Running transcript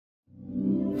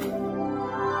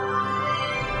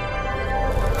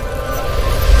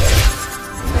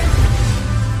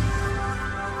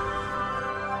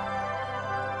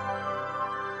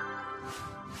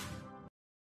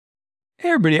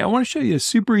everybody, I want to show you a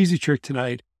super easy trick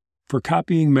tonight for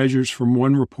copying measures from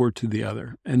one report to the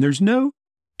other. And there's no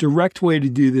direct way to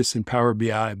do this in Power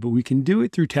BI, but we can do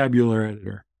it through Tabular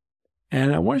Editor.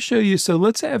 And I want to show you, so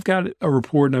let's say I've got a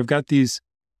report and I've got these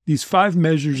 5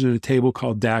 measures in a table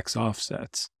called DAX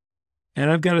Offsets.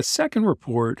 And I've got a second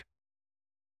report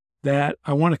that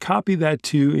I want to copy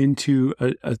that into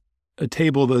a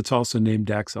table that's also named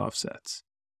DAX Offsets.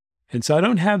 And so I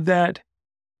don't have that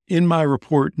in my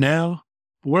report now.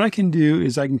 But what I can do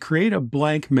is I can create a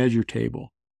blank measure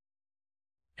table.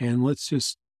 And let's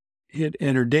just hit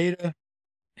enter data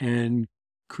and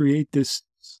create this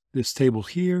table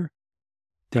here,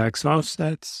 DAX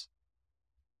Offsets.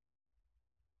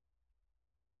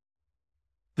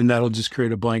 And that'll just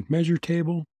create a blank measure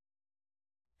table.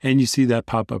 And you see that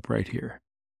pop up right here.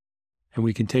 And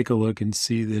we can take a look and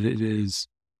see that it is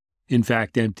in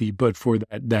fact empty, but for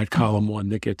that column 1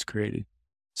 that gets created.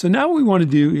 So now what we want to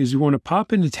do is we want to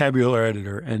pop into Tabular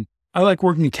Editor. And I like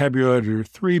working in Tabular Editor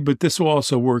 3, but this will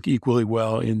also work equally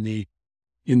well in the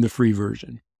free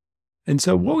version. And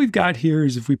so what we've got here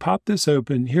is if we pop this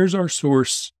open, here's our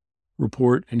source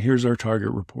report and here's our target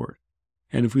report.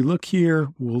 And if we look here,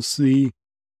 we'll see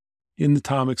in the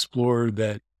Tom Explorer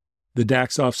that the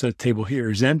DAX offset table here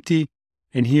is empty.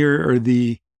 And here are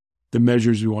the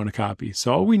measures we want to copy.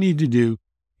 So all we need to do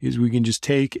is we can just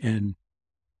take and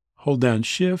hold down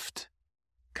Shift,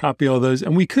 copy all those.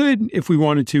 And we could, if we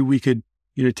wanted to, we could,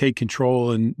 take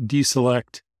Control and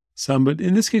deselect some. But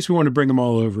in this case, we want to bring them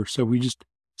all over. So we just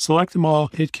select them all,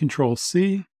 hit Control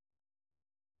C,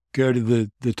 go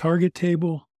to the target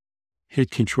table,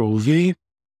 hit Control V,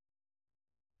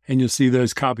 and you'll see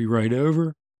those copy right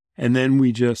over. And then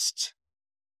we just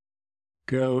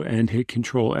go and hit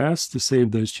Control S to save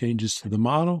those changes to the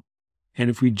model. And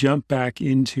if we jump back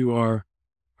into our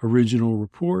original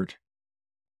report,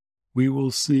 we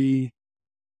will see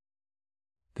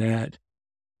that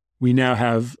we now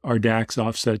have our DAX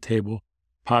offset table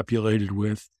populated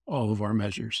with all of our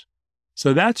measures.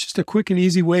 So that's just a quick and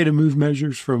easy way to move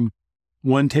measures from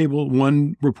one table,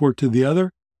 one report to the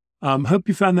other. Hope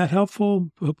you found that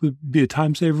helpful. Hope it would be a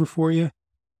time saver for you.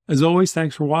 As always,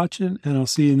 thanks for watching, and I'll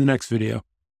see you in the next video.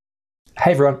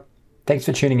 Hey everyone, thanks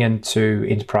for tuning in to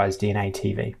Enterprise DNA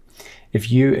TV. If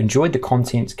you enjoyed the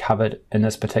content covered in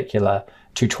this particular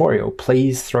tutorial,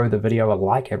 please throw the video a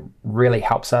like. It really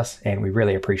helps us and we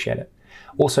really appreciate it.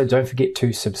 Also, don't forget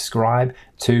to subscribe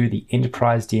to the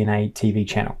Enterprise DNA TV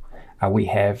channel. We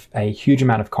have a huge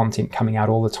amount of content coming out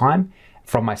all the time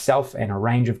from myself and a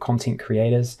range of content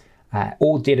creators,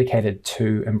 all dedicated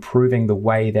to improving the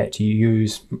way that you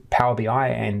use Power BI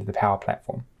and the Power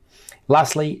Platform.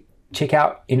 Lastly, check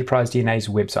out Enterprise DNA's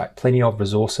website. Plenty of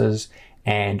resources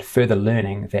and further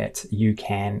learning that you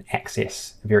can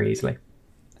access very easily.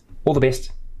 All the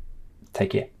best. Take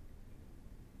care.